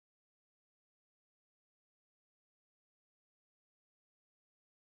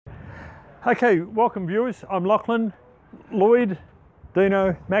Okay, welcome viewers. I'm Lachlan, Lloyd,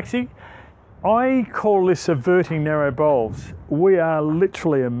 Dino, Maxi. I call this averting narrow bowls. We are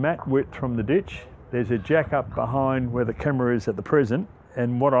literally a mat width from the ditch. There's a jack up behind where the camera is at the present.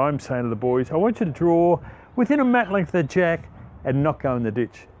 And what I'm saying to the boys, I want you to draw within a mat length of the jack and not go in the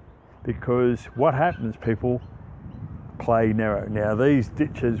ditch. Because what happens, people play narrow. Now these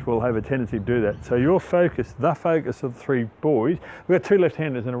ditches will have a tendency to do that. So your focus, the focus of the three boys, we've got two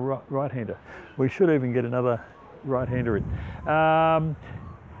left-handers and a right-hander. We should even get another right-hander in.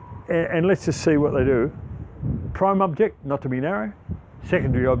 And let's just see what they do. Prime object, not to be narrow.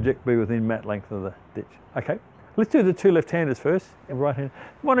 Secondary object, be within mat length of the ditch. Okay, let's do the two left-handers first, and right-hander.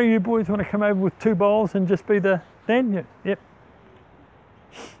 One of you boys want to come over with two bowls and just be the Dan? Yep.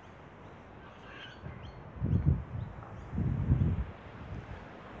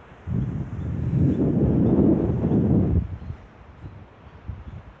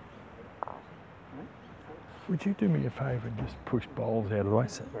 Would you do me a favour and just push bowls out of the way?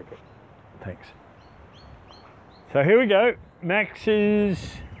 Okay. Thanks. So here we go. Max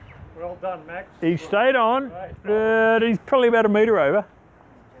is... Well done, Max. He stayed on, but he's probably about a metre over.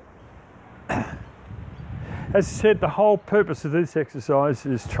 As I said, the whole purpose of this exercise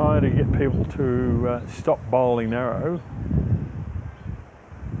is trying to get people to stop bowling narrow.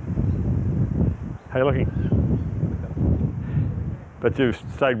 How are you looking? But you've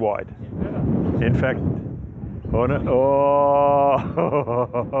stayed wide. In fact, oh,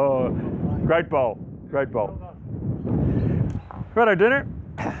 great bowl, great bowl. Righto, dinner.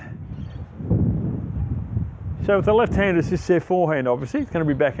 So with the left hand, it's just their forehand, obviously. It's going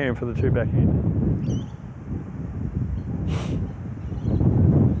to be backhand for the two backhand.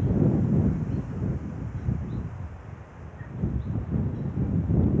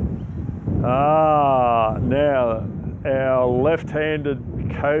 Now our left-handed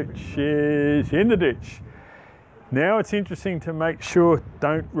coach is in the ditch. Now it's interesting to make sure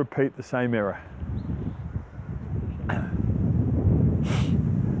don't repeat the same error.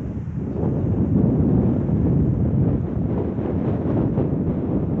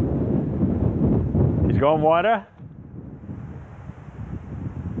 He's gone wider.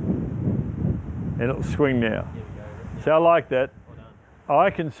 And it'll swing now. So I like that. I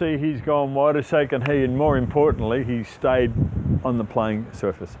can see he's gone wider, so can he, and more importantly, he's stayed on the playing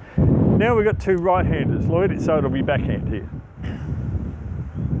surface. Now we've got two right-handers, Lloyd, so it'll be backhand here.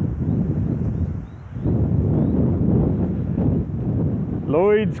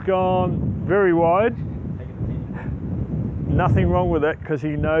 Lloyd's gone very wide. Nothing wrong with that because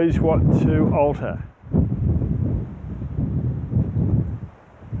he knows what to alter.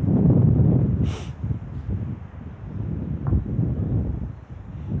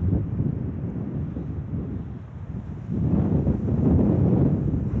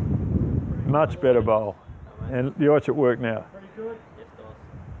 Much better bowl, and you watch it work now. Pretty good. Yes,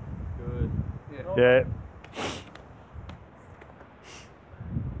 Good. Yeah.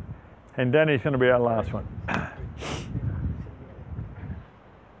 And Danny's going to be our last one.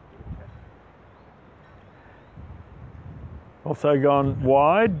 Also gone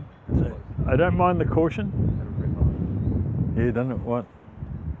wide. I don't mind the caution. Yeah, doesn't it? What?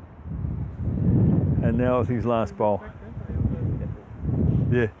 And now it's his last bowl.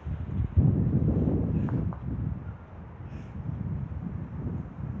 Yeah.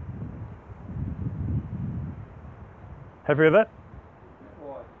 Happy with that?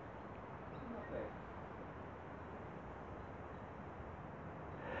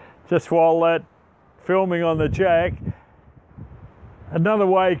 Just while that filming on the jack, another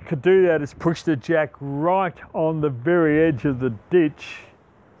way you could do that is push the jack right on the very edge of the ditch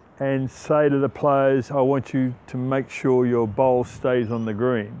and say to the players, I want you to make sure your bowl stays on the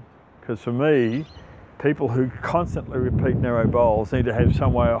green. Because for me, people who constantly repeat narrow bowls need to have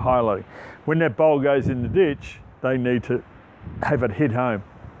some way of highlighting. When that bowl goes in the ditch, they need to have it hit home.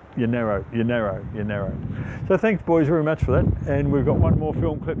 You're narrow, you're narrow, you're narrow. So thanks boys very much for that. And we've got one more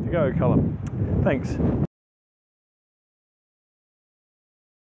film clip to go, Callum. Thanks.